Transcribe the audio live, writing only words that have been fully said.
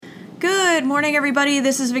Good morning, everybody.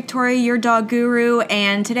 This is Victoria, your dog guru,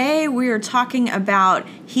 and today we are talking about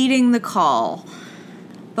heeding the call.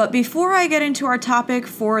 But before I get into our topic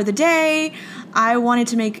for the day, I wanted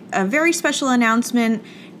to make a very special announcement.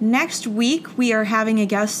 Next week, we are having a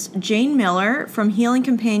guest, Jane Miller, from Healing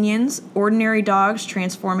Companions, Ordinary Dogs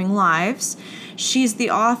Transforming Lives. She's the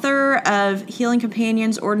author of Healing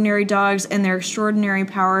Companions, Ordinary Dogs, and Their Extraordinary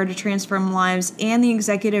Power to Transform Lives, and the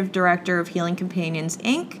executive director of Healing Companions,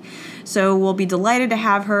 Inc. So we'll be delighted to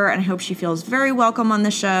have her, and I hope she feels very welcome on the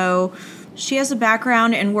show. She has a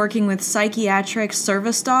background in working with psychiatric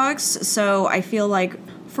service dogs, so I feel like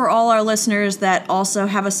for all our listeners that also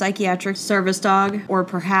have a psychiatric service dog, or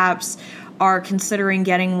perhaps are considering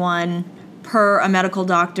getting one per a medical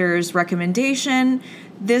doctor's recommendation,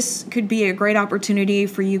 this could be a great opportunity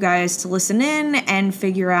for you guys to listen in and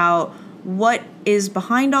figure out what is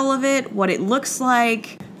behind all of it, what it looks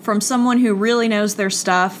like, from someone who really knows their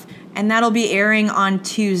stuff, and that'll be airing on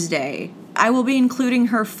Tuesday. I will be including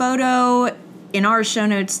her photo in our show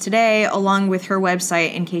notes today, along with her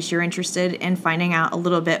website, in case you're interested in finding out a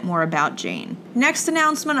little bit more about Jane. Next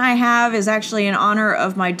announcement I have is actually in honor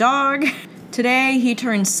of my dog. Today, he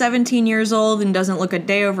turns 17 years old and doesn't look a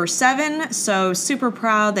day over 7, so super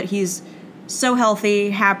proud that he's so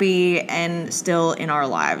healthy, happy, and still in our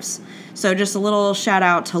lives. So just a little shout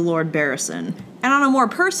out to Lord Barrison. And on a more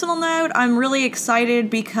personal note, I'm really excited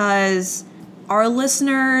because our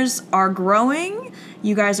listeners are growing.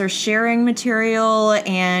 You guys are sharing material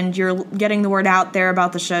and you're getting the word out there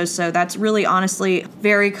about the show. So that's really honestly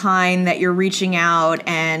very kind that you're reaching out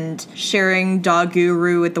and sharing Dog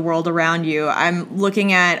Guru with the world around you. I'm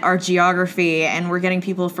looking at our geography and we're getting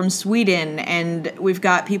people from Sweden, and we've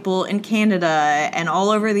got people in Canada and all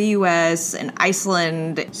over the US and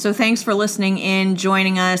Iceland. So thanks for listening in,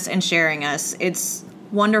 joining us, and sharing us. It's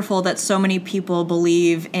wonderful that so many people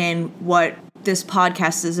believe in what this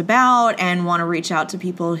podcast is about and want to reach out to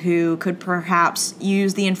people who could perhaps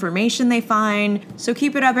use the information they find. So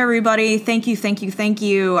keep it up, everybody. Thank you, thank you, thank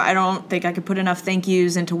you. I don't think I could put enough thank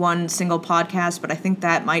yous into one single podcast, but I think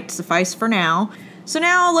that might suffice for now. So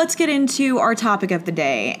now let's get into our topic of the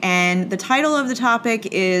day. And the title of the topic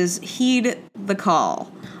is Heed the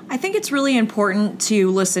Call. I think it's really important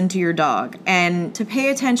to listen to your dog and to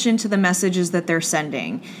pay attention to the messages that they're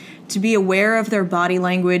sending, to be aware of their body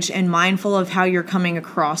language and mindful of how you're coming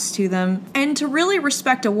across to them, and to really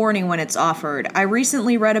respect a warning when it's offered. I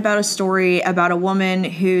recently read about a story about a woman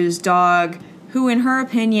whose dog, who in her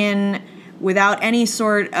opinion, without any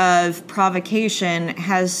sort of provocation,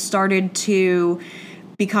 has started to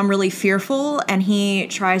become really fearful, and he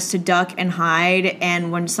tries to duck and hide,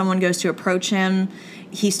 and when someone goes to approach him,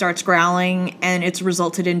 he starts growling, and it's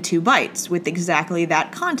resulted in 2 bites with exactly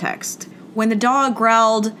that context. When the dog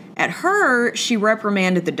growled at her, she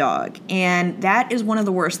reprimanded the dog, and that is one of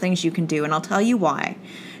the worst things you can do, and I'll tell you why.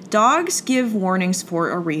 Dogs give warnings for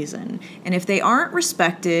a reason, and if they aren't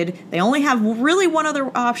respected, they only have really one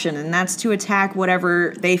other option, and that's to attack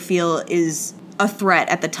whatever they feel is a threat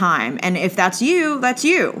at the time. And if that's you, that's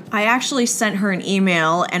you. I actually sent her an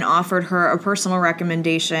email and offered her a personal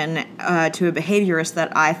recommendation to a behaviorist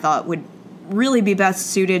that I thought would really be best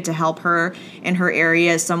suited to help her in her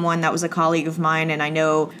area, someone that was a colleague of mine, and I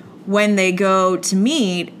know when they go to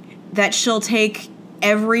meet that she'll take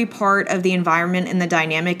every part of the environment and the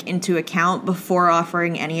dynamic into account before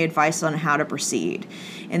offering any advice on how to proceed.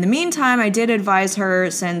 In the meantime, I did advise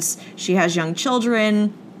her, since she has young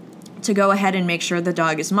children, to go ahead and make sure the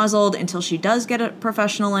dog is muzzled until she does get a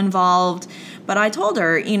professional involved. But I told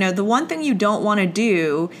her, the one thing you don't want to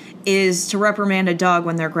do is to reprimand a dog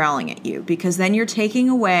when they're growling at you, because then you're taking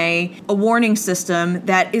away a warning system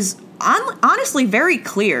that is honestly very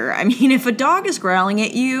clear. I mean, if a dog is growling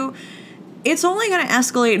at you, it's only going to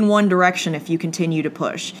escalate in one direction if you continue to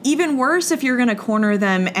push. Even worse if you're going to corner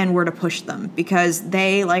them and were to push them, because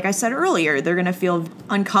they, like I said earlier, they're going to feel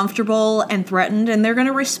uncomfortable and threatened, and they're going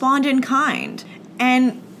to respond in kind.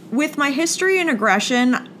 And with my history in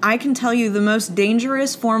aggression, I can tell you the most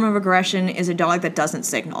dangerous form of aggression is a dog that doesn't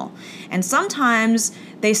signal. And sometimes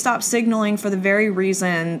they stop signaling for the very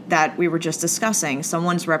reason that we were just discussing.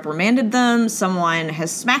 Someone's reprimanded them, someone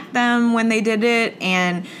has smacked them when they did it,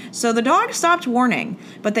 and so the dog stopped warning,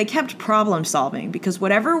 but they kept problem solving, because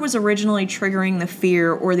whatever was originally triggering the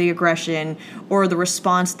fear or the aggression or the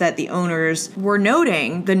response that the owners were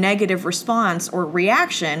noting, the negative response or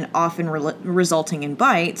reaction, often resulting in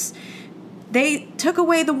bites, they took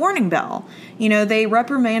away the warning bell. They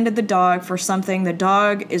reprimanded the dog for something the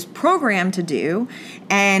dog is programmed to do,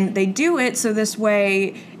 and they do it so this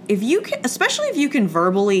way, especially if you can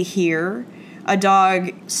verbally hear a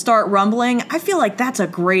dog start rumbling, I feel like that's a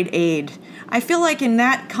great aid. I feel like in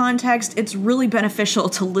that context, it's really beneficial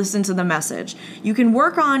to listen to the message. You can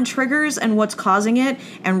work on triggers and what's causing it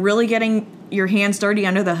and really getting your hands dirty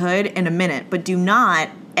under the hood in a minute, but do not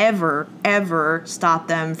ever stop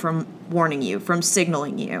them from warning you, from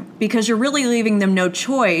signaling you, because you're really leaving them no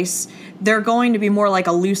choice. They're going to be more like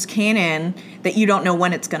a loose cannon that you don't know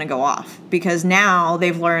when it's going to go off, because now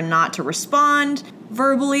they've learned not to respond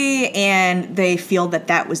verbally and they feel that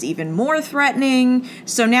that was even more threatening.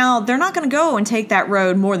 So now they're not going to go and take that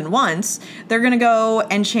road more than once. They're going to go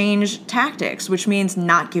and change tactics, which means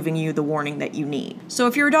not giving you the warning that you need. So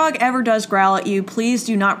if your dog ever does growl at you, please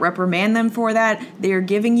do not reprimand them for that. They are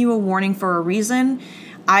giving you a warning for a reason.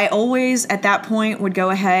 I always, at that point, would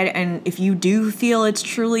go ahead and if you do feel it's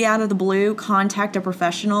truly out of the blue, contact a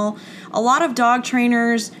professional. A lot of dog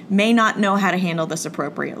trainers may not know how to handle this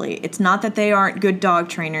appropriately. It's not that they aren't good dog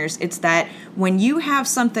trainers. It's that when you have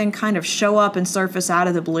something kind of show up and surface out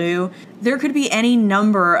of the blue, there could be any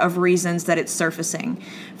number of reasons that it's surfacing.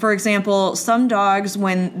 For example, some dogs,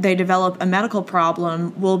 when they develop a medical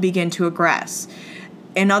problem, will begin to aggress.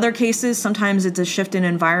 In other cases, sometimes it's a shift in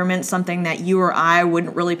environment, something that you or I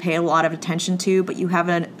wouldn't really pay a lot of attention to, but you have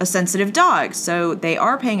a sensitive dog, so they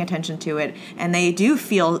are paying attention to it, and they do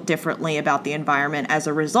feel differently about the environment as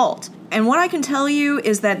a result. And what I can tell you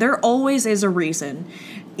is that there always is a reason.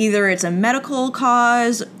 Either it's a medical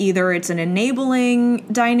cause, either it's an enabling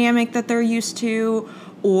dynamic that they're used to,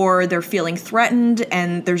 or they're feeling threatened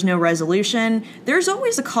and there's no resolution. There's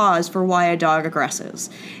always a cause for why a dog aggresses.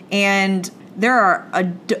 And there are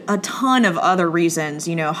a ton of other reasons,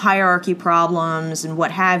 hierarchy problems and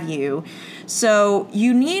what have you. So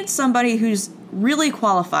you need somebody who's really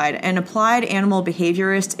qualified. An applied animal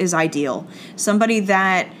behaviorist is ideal. Somebody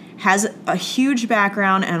that has a huge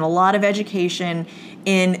background and a lot of education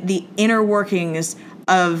in the inner workings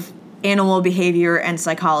of animal behavior and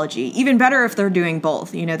psychology. Even better if they're doing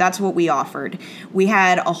both. That's what we offered. We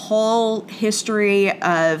had a whole history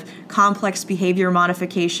of complex behavior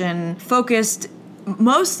modification focused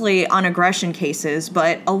mostly on aggression cases,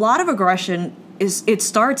 but a lot of aggression it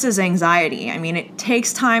starts as anxiety. It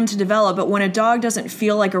takes time to develop, but when a dog doesn't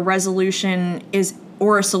feel like a resolution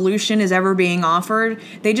or a solution is ever being offered,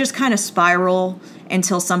 they just kind of spiral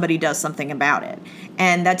until somebody does something about it.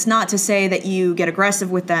 And that's not to say that you get aggressive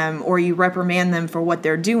with them or you reprimand them for what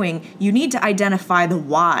they're doing. You need to identify the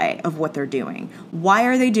why of what they're doing. Why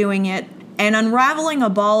are they doing it? And unraveling a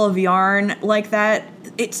ball of yarn like that,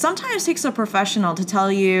 it sometimes takes a professional to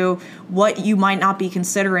tell you what you might not be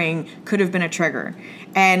considering could have been a trigger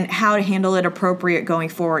and how to handle it appropriate going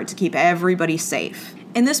forward to keep everybody safe.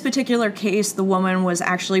 In this particular case, the woman was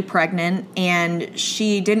actually pregnant and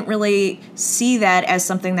she didn't really see that as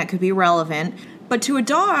something that could be relevant. But to a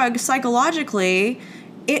dog, psychologically,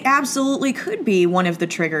 it absolutely could be one of the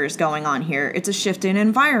triggers going on here. It's a shift in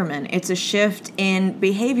environment. It's a shift in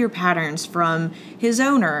behavior patterns from his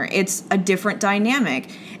owner. It's a different dynamic.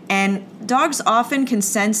 And dogs often can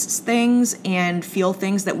sense things and feel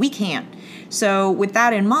things that we can't. So with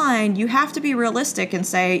that in mind, you have to be realistic and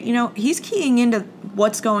say, he's keying into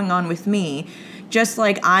what's going on with me, just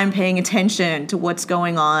like I'm paying attention to what's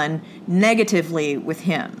going on negatively with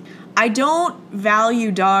him. I don't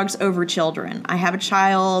value dogs over children. I have a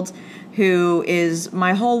child who is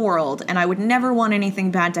my whole world, and I would never want anything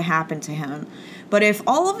bad to happen to him. But if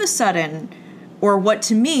all of a sudden, or what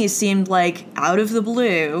to me seemed like out of the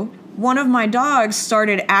blue, one of my dogs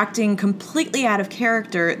started acting completely out of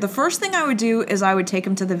character, the first thing I would do is I would take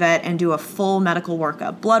him to the vet and do a full medical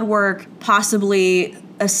workup. Blood work, possibly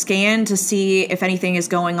a scan to see if anything is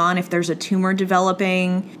going on, if there's a tumor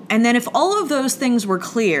developing. And then if all of those things were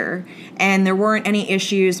clear and there weren't any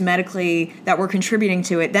issues medically that were contributing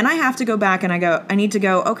to it, then I have to go back and I need to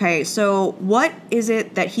go, okay, so what is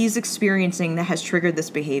it that he's experiencing that has triggered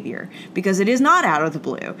this behavior? Because it is not out of the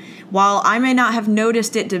blue. While I may not have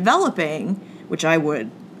noticed it developing, which I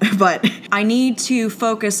would, but I need to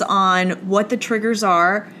focus on what the triggers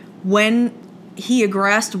are, when he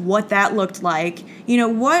aggressed, what that looked like.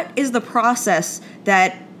 What is the process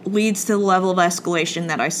that leads to the level of escalation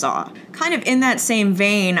that I saw? Kind of in that same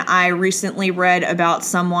vein, I recently read about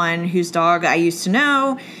someone whose dog I used to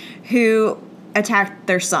know who attacked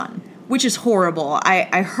their son, which is horrible.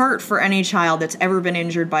 I hurt for any child that's ever been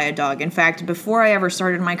injured by a dog. In fact, before I ever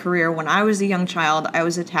started my career, when I was a young child, I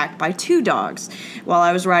was attacked by 2 dogs while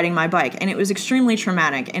I was riding my bike, and it was extremely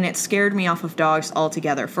traumatic, and it scared me off of dogs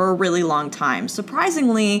altogether for a really long time.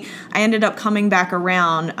 Surprisingly, I ended up coming back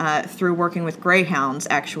around through working with greyhounds,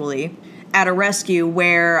 actually. at a rescue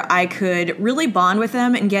where I could really bond with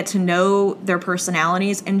them and get to know their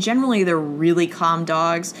personalities. And generally, they're really calm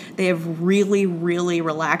dogs. They have really, really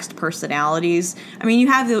relaxed personalities. I mean, you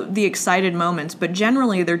have the excited moments, but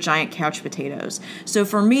generally, they're giant couch potatoes. So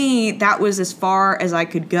for me, that was as far as I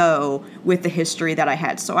could go with the history that I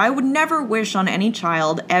had. So I would never wish on any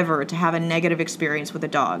child ever to have a negative experience with a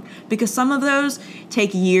dog, because some of those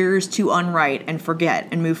take years to unwrite and forget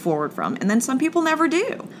and move forward from. And then some people never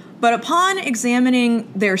do. But upon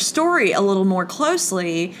examining their story a little more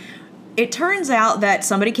closely, it turns out that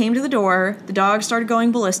somebody came to the door, the dog started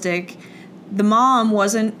going ballistic, the mom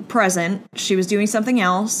wasn't present, she was doing something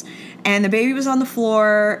else, and the baby was on the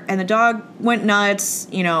floor, and the dog went nuts,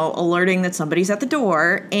 alerting that somebody's at the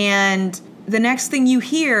door, and the next thing you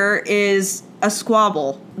hear is a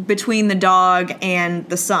squabble between the dog and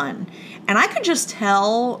the son. And I could just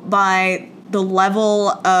tell by the level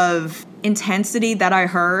of intensity that I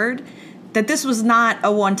heard that this was not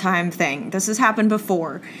a one-time thing. This has happened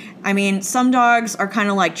before. I mean, some dogs are kind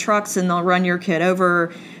of like trucks and they'll run your kid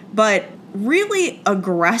over, but really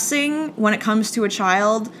aggressing when it comes to a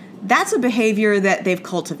child, that's a behavior that they've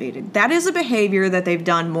cultivated. That is a behavior that they've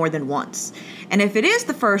done more than once. And if it is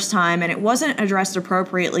the first time and it wasn't addressed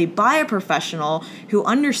appropriately by a professional who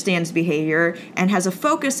understands behavior and has a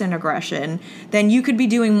focus in aggression, then you could be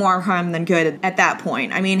doing more harm than good at that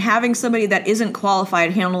point. I mean, having somebody that isn't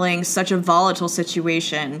qualified handling such a volatile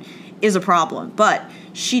situation is a problem. But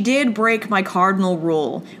she did break my cardinal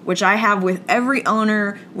rule, which I have with every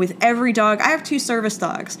owner, with every dog. I have 2 service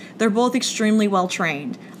dogs. They're both extremely well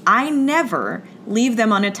trained. I never leave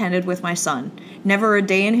them unattended with my son. Never a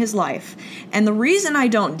day in his life. And the reason I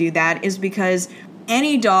don't do that is because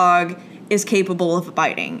any dog is capable of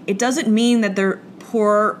biting. It doesn't mean that they're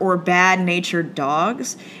poor or bad-natured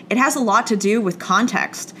dogs. It has a lot to do with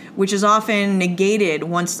context, which is often negated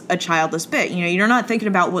once a child is bit. You're not thinking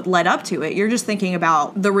about what led up to it. You're just thinking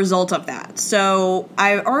about the result of that. So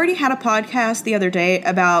I already had a podcast the other day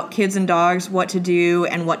about kids and dogs, what to do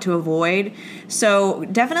and what to avoid. So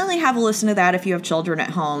definitely have a listen to that if you have children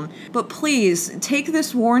at home. But please take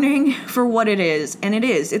this warning for what it is. And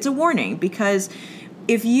it's a warning, because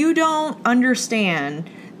if you don't understand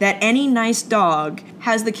that any nice dog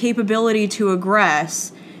has the capability to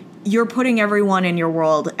aggress, you're putting everyone in your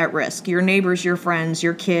world at risk. Your neighbors, your friends,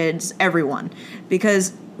 your kids, everyone.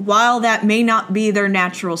 Because while that may not be their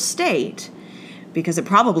natural state, because it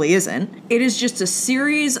probably isn't, it is just a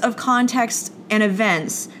series of context and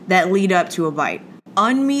events that lead up to a bite.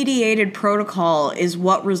 Unmediated protocol is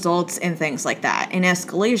what results in things like that, in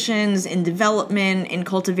escalations, in development, in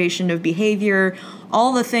cultivation of behavior,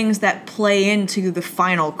 all the things that play into the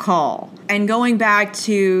final call. And going back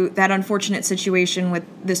to that unfortunate situation with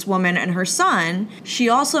this woman and her son, she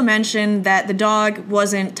also mentioned that the dog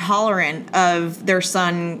wasn't tolerant of their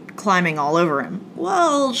son climbing all over him.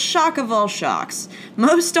 Well, shock of all shocks.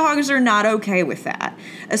 Most dogs are not okay with that,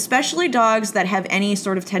 especially dogs that have any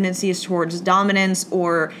sort of tendencies towards dominance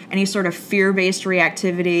or any sort of fear-based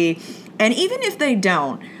reactivity. And even if they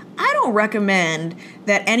don't, I don't recommend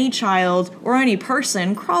that any child or any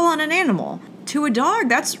person crawl on an animal. To a dog,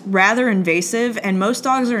 that's rather invasive, and most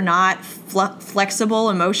dogs are not flexible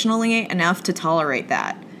emotionally enough to tolerate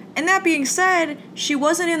that. And that being said, she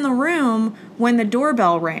wasn't in the room when the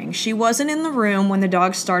doorbell rang. She wasn't in the room when the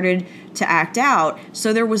dog started to act out,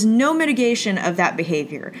 so there was no mitigation of that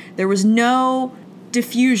behavior. There was no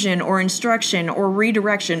diffusion or instruction or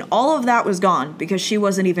redirection. All of that was gone because she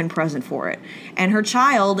wasn't even present for it. And her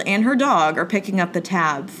child and her dog are picking up the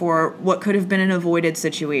tab for what could have been an avoided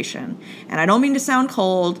situation. And I don't mean to sound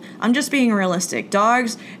cold, I'm just being realistic.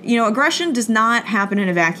 Dogs, aggression does not happen in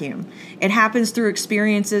a vacuum. It happens through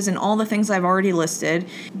experiences and all the things I've already listed.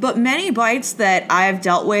 But many bites that I've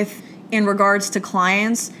dealt with in regards to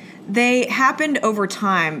clients, they happened over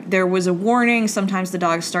time. There was a warning. Sometimes the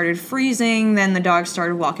dog started freezing. Then the dog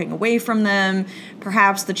started walking away from them.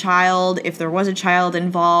 Perhaps the child, if there was a child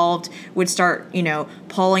involved, would start,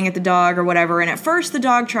 pulling at the dog or whatever. And at first the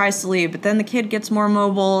dog tries to leave, but then the kid gets more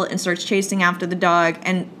mobile and starts chasing after the dog.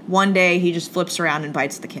 And one day he just flips around and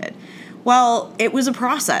bites the kid. Well, it was a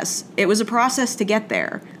process. It was a process to get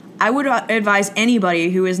there. I would advise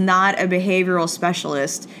anybody who is not a behavioral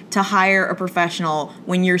specialist to hire a professional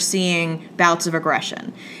when you're seeing bouts of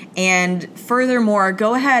aggression. And furthermore,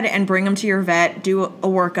 go ahead and bring them to your vet, do a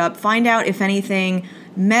workup, find out if anything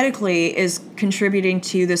medically is contributing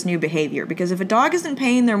to this new behavior. Because if a dog is in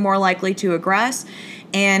pain, they're more likely to aggress.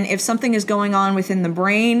 And if something is going on within the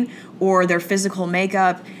brain or their physical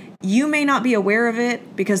makeup, You may not be aware of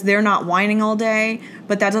it because they're not whining all day,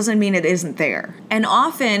 but that doesn't mean it isn't there. And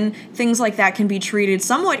often things like that can be treated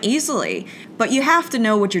somewhat easily, but you have to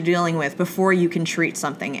know what you're dealing with before you can treat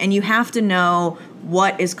something, and you have to know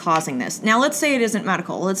what is causing this. Now, let's say it isn't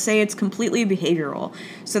medical. Let's say it's completely behavioral.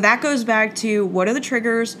 So that goes back to, what are the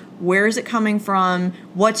triggers? Where is it coming from?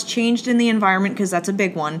 What's changed in the environment? Because that's a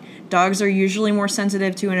big one. Dogs are usually more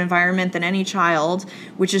sensitive to an environment than any child,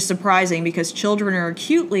 which is surprising because children are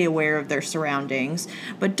acutely aware of their surroundings.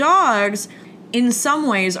 But dogs, in some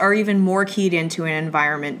ways, are even more keyed into an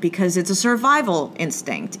environment because it's a survival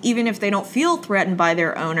instinct. Even if they don't feel threatened by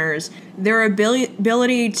their owners, their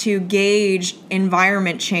ability to gauge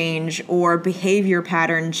environment change or behavior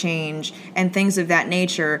pattern change and things of that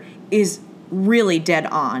nature is really dead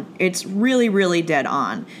on. It's really, really dead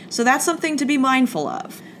on. So that's something to be mindful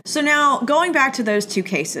of. So now, going back to those two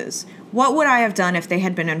cases, what would I have done if they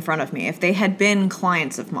had been in front of me, if they had been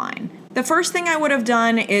clients of mine? The first thing I would have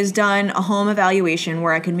done is done a home evaluation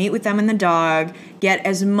where I could meet with them and the dog, get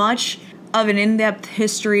as much of an in-depth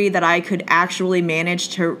history that I could actually manage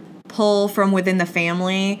to pull from within the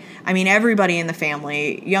family. I mean, everybody in the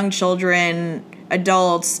family, young children,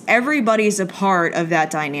 adults, everybody's a part of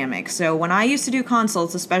that dynamic. So when I used to do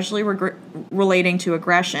consults, especially relating to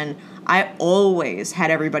aggression, I always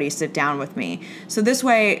had everybody sit down with me. So this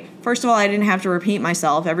way, first of all, I didn't have to repeat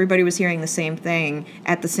myself. Everybody was hearing the same thing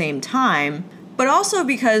at the same time. But also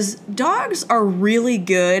because dogs are really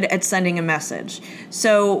good at sending a message.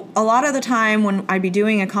 So a lot of the time when I'd be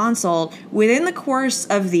doing a consult, within the course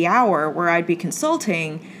of the hour where I'd be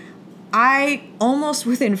consulting, I almost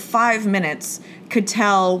within 5 minutes could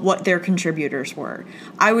tell what their contributors were.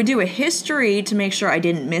 I would do a history to make sure I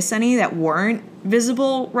didn't miss any that weren't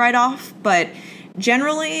visible right off, but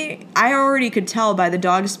generally, I already could tell by the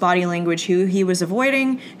dog's body language who he was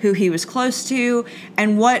avoiding, who he was close to,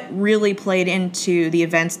 and what really played into the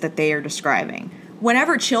events that they are describing.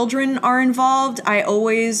 Whenever children are involved, I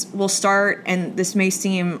always will start, and this may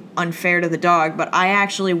seem unfair to the dog, but I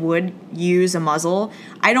actually would use a muzzle.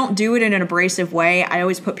 I don't do it in an abrasive way. I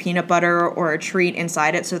always put peanut butter or a treat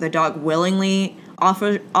inside it so the dog willingly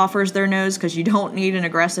offers their nose, because you don't need an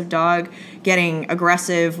aggressive dog getting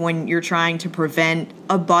aggressive when you're trying to prevent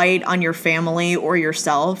a bite on your family or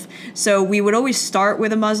yourself. So we would always start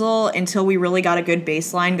with a muzzle until we really got a good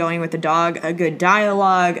baseline going with the dog, a good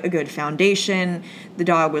dialogue, a good foundation. The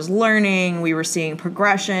dog was learning, we were seeing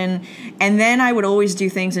progression, and then I would always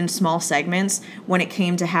do things in small segments when it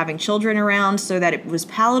came to having children around so that it was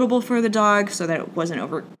palatable for the dog, so that it wasn't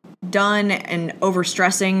overdone and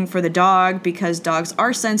overstressing for the dog, because dogs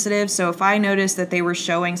are sensitive. So if I noticed that they were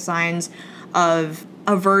showing signs of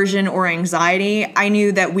aversion or anxiety, I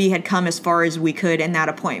knew that we had come as far as we could in that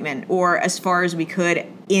appointment, or as far as we could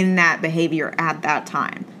in that behavior at that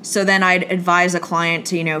time. So then I'd advise a client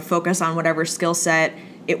to, focus on whatever skill set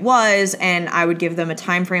it was, and I would give them a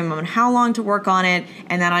time frame on how long to work on it,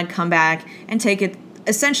 and then I'd come back and take it,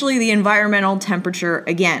 essentially the environmental temperature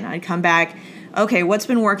again. I'd come back, okay, what's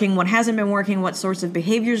been working, what hasn't been working, what sorts of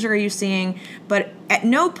behaviors are you seeing? But at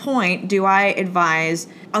no point do I advise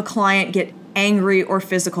a client get angry or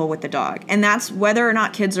physical with the dog. And that's whether or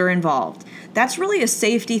not kids are involved. That's really a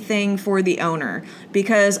safety thing for the owner,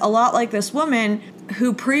 because a lot like this woman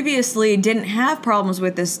who previously didn't have problems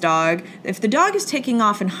with this dog, if the dog is taking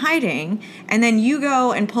off and hiding, and then you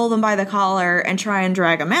go and pull them by the collar and try and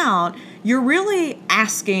drag them out, you're really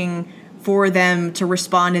asking for them to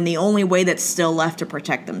respond in the only way that's still left to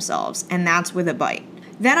protect themselves, and that's with a bite.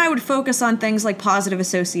 Then I would focus on things like positive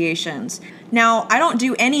associations. Now, I don't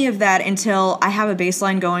do any of that until I have a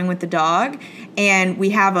baseline going with the dog and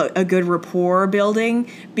we have a good rapport building,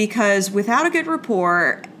 because without a good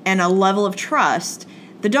rapport and a level of trust,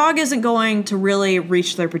 the dog isn't going to really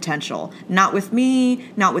reach their potential. Not with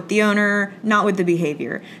me, not with the owner, not with the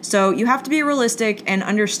behavior. So you have to be realistic and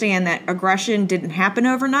understand that aggression didn't happen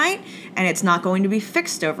overnight, and it's not going to be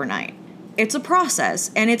fixed overnight. It's a process,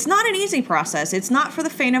 and it's not an easy process. It's not for the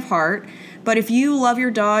faint of heart, but if you love your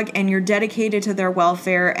dog and you're dedicated to their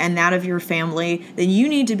welfare and that of your family, then you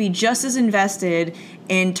need to be just as invested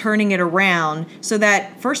in turning it around, so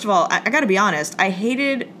that, first of all, I got to be honest, I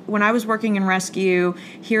hated, when I was working in rescue,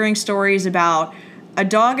 hearing stories about a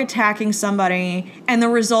dog attacking somebody and the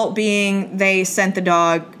result being they sent the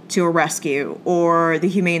dog to a rescue or the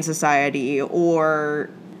Humane Society or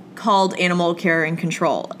called Animal Care and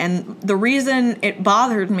Control. And the reason it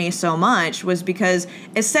bothered me so much was because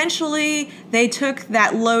essentially they took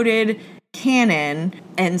that loaded cannon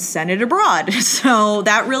and sent it abroad. So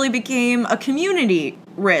that really became a community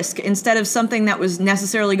risk instead of something that was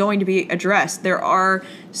necessarily going to be addressed. There are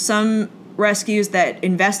some rescues that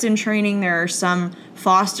invest in training. There are some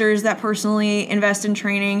fosters that personally invest in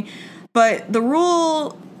training. But the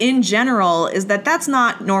rule in general is that that's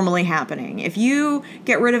not normally happening. If you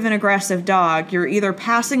get rid of an aggressive dog, you're either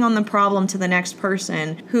passing on the problem to the next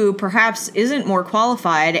person who perhaps isn't more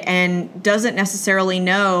qualified and doesn't necessarily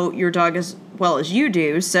know your dog as well as you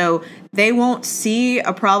do, so they won't see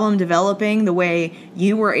a problem developing the way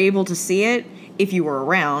you were able to see it if you were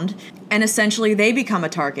around, and essentially they become a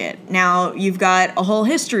target. Now, you've got a whole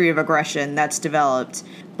history of aggression that's developed.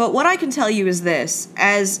 But what I can tell you is this: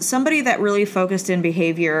 as somebody that really focused in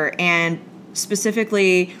behavior and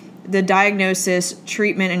specifically the diagnosis,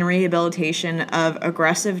 treatment, and rehabilitation of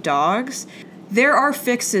aggressive dogs, there are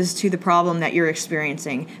fixes to the problem that you're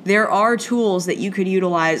experiencing. There are tools that you could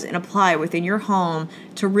utilize and apply within your home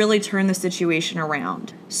to really turn the situation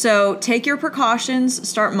around. So take your precautions,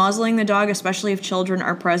 start muzzling the dog, especially if children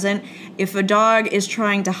are present. If a dog is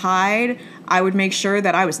trying to hide, I would make sure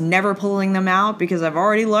that I was never pulling them out because I've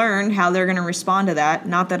already learned how they're going to respond to that.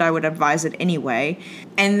 Not that I would advise it anyway.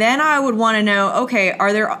 And then I would want to know, okay,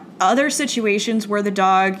 are there other situations where the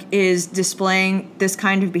dog is displaying this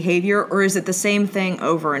kind of behavior, or is it the same thing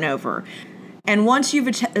over and over? And once you've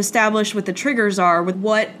established what the triggers are, with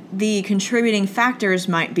what the contributing factors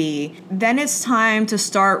might be, then it's time to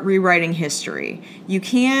start rewriting history. You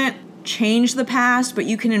can't change the past, but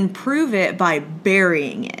you can improve it by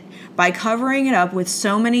burying it, by covering it up with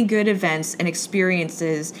so many good events and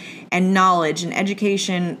experiences and knowledge and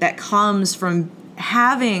education that comes from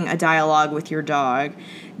having a dialogue with your dog,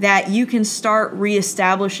 that you can start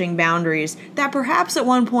reestablishing boundaries that perhaps at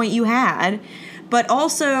one point you had, but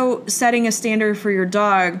also setting a standard for your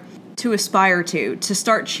dog to aspire to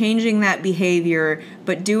start changing that behavior,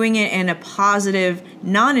 but doing it in a positive,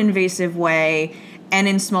 non-invasive way and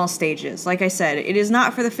in small stages. Like I said, it is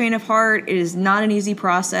not for the faint of heart. It is not an easy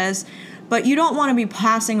process, but you don't want to be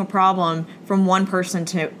passing a problem from one person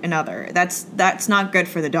to another. That's not good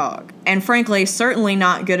for the dog. And frankly, certainly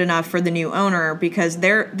not good enough for the new owner, because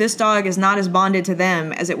this dog is not as bonded to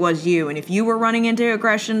them as it was you. And if you were running into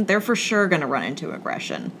aggression, they're for sure going to run into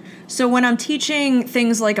aggression. So when I'm teaching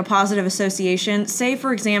things like a positive association, say,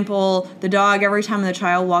 for example, the dog, every time the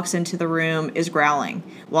child walks into the room, is growling.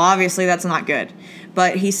 Well, obviously that's not good,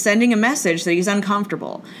 but he's sending a message that he's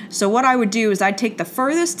uncomfortable. So what I would do is I'd take the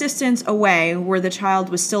furthest distance away where the child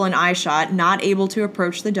was still in eye shot, not able to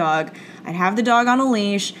approach the dog. I'd have the dog on a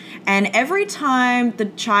leash, and every time the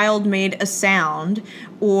child made a sound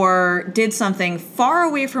or did something far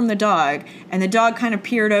away from the dog, and the dog kind of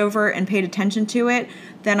peered over and paid attention to it,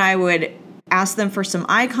 then I would ask them for some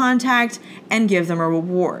eye contact and give them a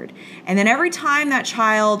reward. And then every time that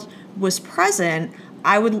child was present,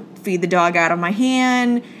 I would feed the dog out of my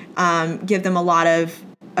hand, give them a lot of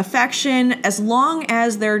affection. As long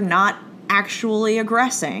as they're not actually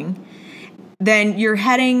aggressing, then you're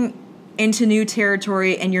heading into new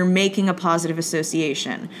territory and you're making a positive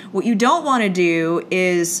association. What you don't want to do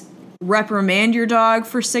is reprimand your dog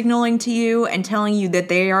for signaling to you and telling you that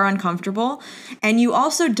they are uncomfortable. And you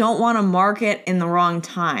also don't want to mark it in the wrong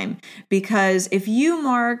time, because if you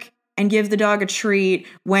mark and give the dog a treat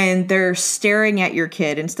when they're staring at your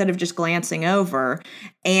kid instead of just glancing over,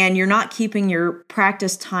 and you're not keeping your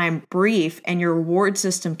practice time brief and your reward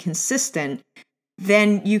system consistent,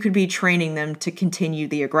 then you could be training them to continue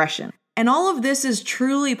the aggression. And all of this is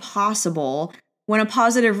truly possible when a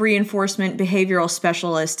positive reinforcement behavioral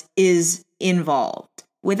specialist is involved.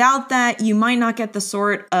 Without that, you might not get the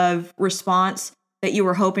sort of response that you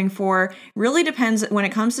were hoping for. Really depends, when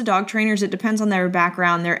it comes to dog trainers, it depends on their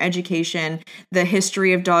background, their education, the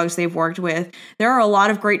history of dogs they've worked with. There are a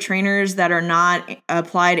lot of great trainers that are not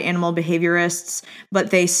applied animal behaviorists,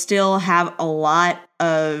 but they still have a lot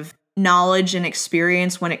of knowledge and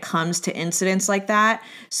experience when it comes to incidents like that.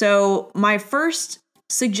 So my first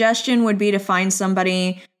suggestion would be to find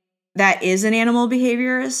somebody that is an animal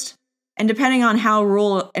behaviorist. And depending on how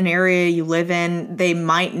rural an area you live in, they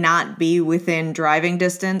might not be within driving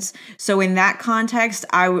distance. So in that context,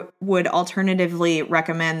 I would alternatively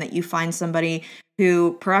recommend that you find somebody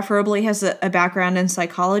who preferably has a background in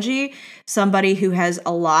psychology, somebody who has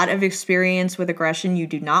a lot of experience with aggression. You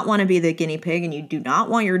do not want to be the guinea pig, and you do not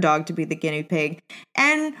want your dog to be the guinea pig.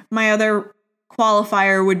 And my other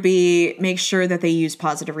qualifier would be make sure that they use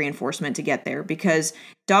positive reinforcement to get there, because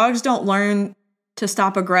dogs don't learn to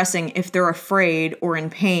stop aggressing if they're afraid or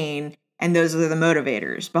in pain, and those are the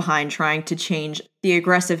motivators behind trying to change the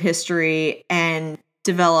aggressive history and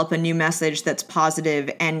develop a new message that's positive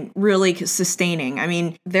and really sustaining. I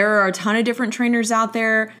mean, there are a ton of different trainers out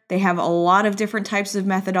there. They have a lot of different types of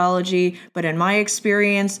methodology, but in my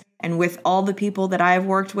experience and with all the people that I have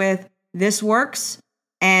worked with, this works.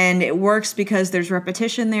 And it works because there's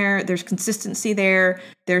repetition there, there's consistency there,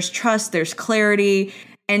 there's trust, there's clarity.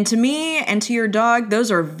 And to me and to your dog,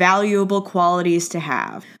 those are valuable qualities to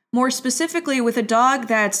have. More specifically, with a dog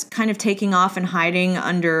that's kind of taking off and hiding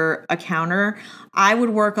under a counter, I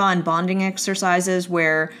would work on bonding exercises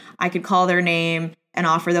where I could call their name and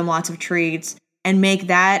offer them lots of treats and make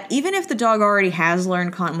that, even if the dog already has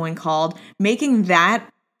learned come when called, making that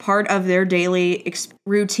part of their daily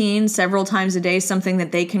routine several times a day, something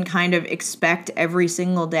that they can kind of expect every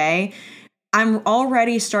single day. I'm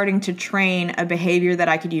already starting to train a behavior that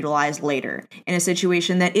I could utilize later in a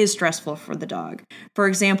situation that is stressful for the dog. For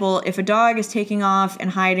example, if a dog is taking off and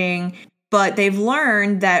hiding, but they've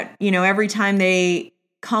learned that, every time they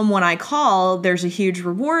come when I call, there's a huge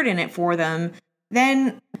reward in it for them,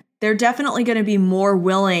 then they're definitely going to be more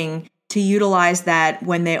willing to utilize that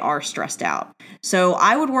when they are stressed out. So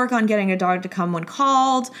I would work on getting a dog to come when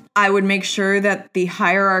called. I would make sure that the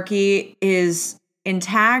hierarchy is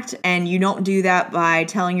intact, and you don't do that by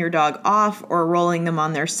telling your dog off or rolling them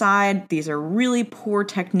on their side. These are really poor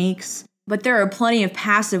techniques. But there are plenty of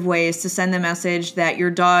passive ways to send the message that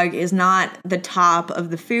your dog is not the top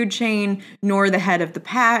of the food chain nor the head of the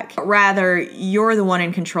pack. Rather, you're the one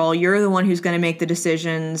in control. You're the one who's going to make the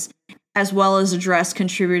decisions, as well as address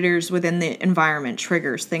contributors within the environment,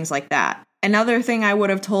 triggers, things like that. Another thing I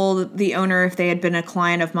would have told the owner if they had been a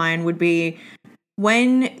client of mine would be,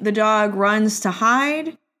 when the dog runs to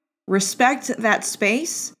hide, respect that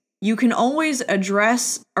space. You can always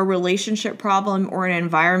address a relationship problem or an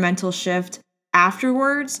environmental shift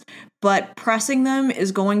afterwards, but pressing them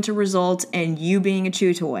is going to result in you being a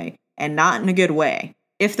chew toy, and not in a good way.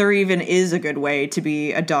 If there even is a good way to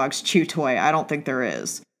be a dog's chew toy, I don't think there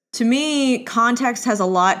is. To me, context has a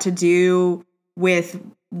lot to do with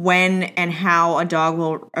when and how a dog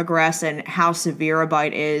will aggress and how severe a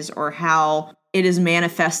bite is or how it is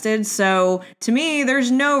manifested. So to me, there's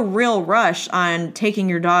no real rush on taking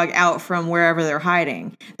your dog out from wherever they're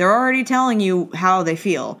hiding. They're already telling you how they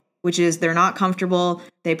feel, which is they're not comfortable.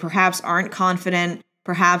 They perhaps aren't confident.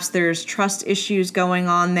 Perhaps there's trust issues going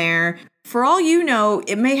on there. For all you know,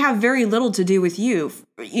 it may have very little to do with you.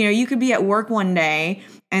 You could be at work one day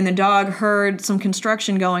and the dog heard some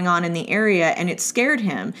construction going on in the area and it scared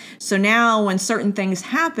him. So now when certain things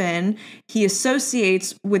happen, he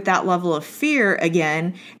associates with that level of fear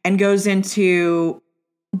again and goes into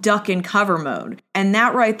duck and cover mode. And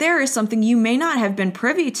that right there is something you may not have been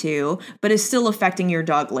privy to, but is still affecting your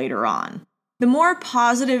dog later on. The more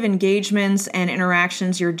positive engagements and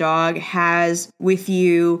interactions your dog has with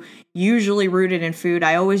you, usually rooted in food.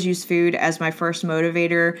 I always use food as my first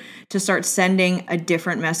motivator to start sending a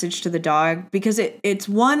different message to the dog, because it's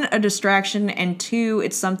one, a distraction, and two,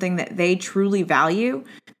 it's something that they truly value.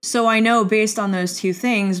 So I know based on those two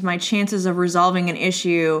things, my chances of resolving an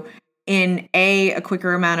issue in A, a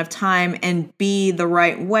quicker amount of time, and B, the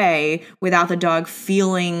right way without the dog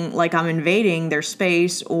feeling like I'm invading their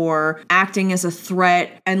space or acting as a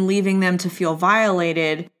threat and leaving them to feel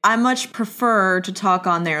violated, I much prefer to talk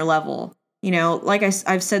on their level. Like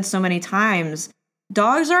I've said so many times,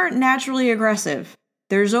 dogs aren't naturally aggressive.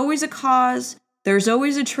 There's always a cause, there's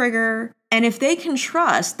always a trigger, and if they can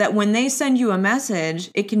trust that when they send you a message,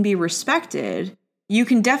 it can be respected, you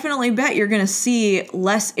can definitely bet you're going to see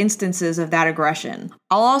less instances of that aggression.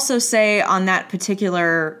 I'll also say on that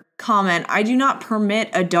particular comment, I do not permit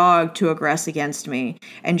a dog to aggress against me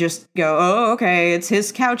and just go, oh, okay, it's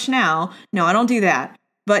his couch now. No, I don't do that.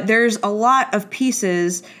 But there's a lot of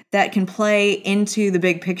pieces that can play into the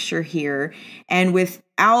big picture here. And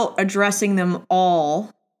without addressing them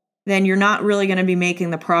all, then you're not really going to be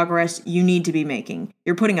making the progress you need to be making.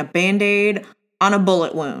 You're putting a Band-Aid on a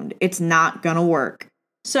bullet wound. It's not gonna work.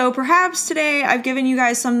 So perhaps today I've given you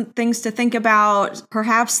guys some things to think about,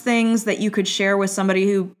 perhaps things that you could share with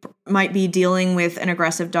somebody who might be dealing with an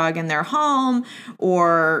aggressive dog in their home,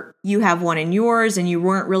 or you have one in yours and you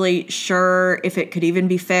weren't really sure if it could even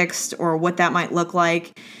be fixed or what that might look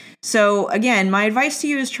like. So again, my advice to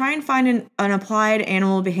you is try and find an applied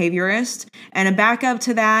animal behaviorist, and a backup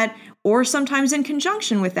to that, or sometimes in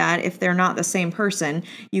conjunction with that, if they're not the same person,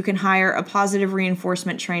 you can hire a positive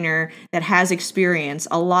reinforcement trainer that has experience,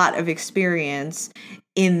 a lot of experience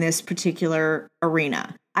in this particular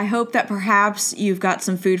arena. I hope that perhaps you've got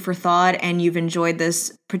some food for thought and you've enjoyed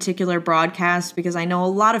this particular broadcast because I know a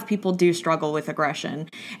lot of people do struggle with aggression,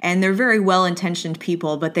 and they're very well-intentioned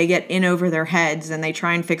people, but they get in over their heads and they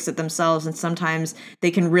try and fix it themselves, and sometimes they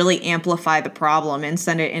can really amplify the problem and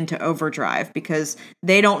send it into overdrive because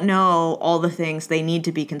they don't know all the things they need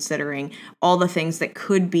to be considering, all the things that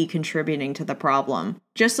could be contributing to the problem.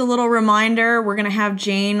 Just a little reminder, we're going to have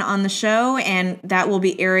Jane on the show, and that will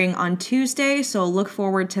be airing on Tuesday, so look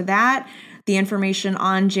forward to that. The information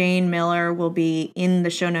on Jane Miller will be in the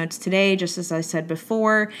show notes today, just as I said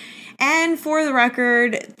before. And for the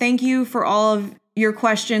record, thank you for all of your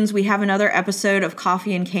questions. We have another episode of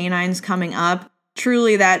Coffee and Canines coming up.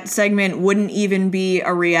 Truly, that segment wouldn't even be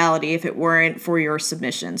a reality if it weren't for your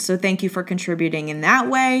submissions. So thank you for contributing in that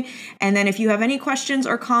way. And then if you have any questions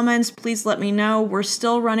or comments, please let me know. We're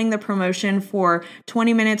still running the promotion for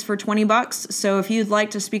 20 minutes for $20. So if you'd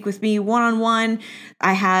like to speak with me one-on-one,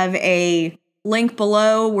 I have a link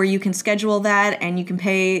below where you can schedule that, and you can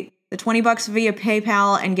pay the $20 via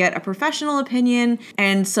PayPal and get a professional opinion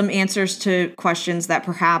and some answers to questions that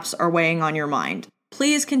perhaps are weighing on your mind.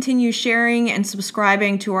 Please continue sharing and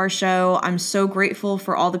subscribing to our show. I'm so grateful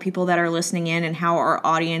for all the people that are listening in and how our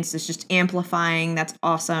audience is just amplifying. That's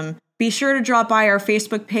awesome. Be sure to drop by our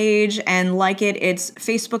Facebook page and like it. It's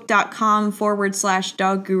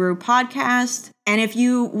facebook.com/Dog Guru Podcast. And if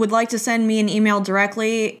you would like to send me an email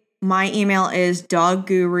directly, my email is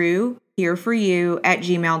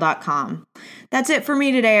dogguruhereforyou@gmail.com. That's it for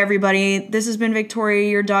me today, everybody. This has been Victoria,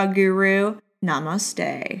 your dog guru.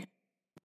 Namaste.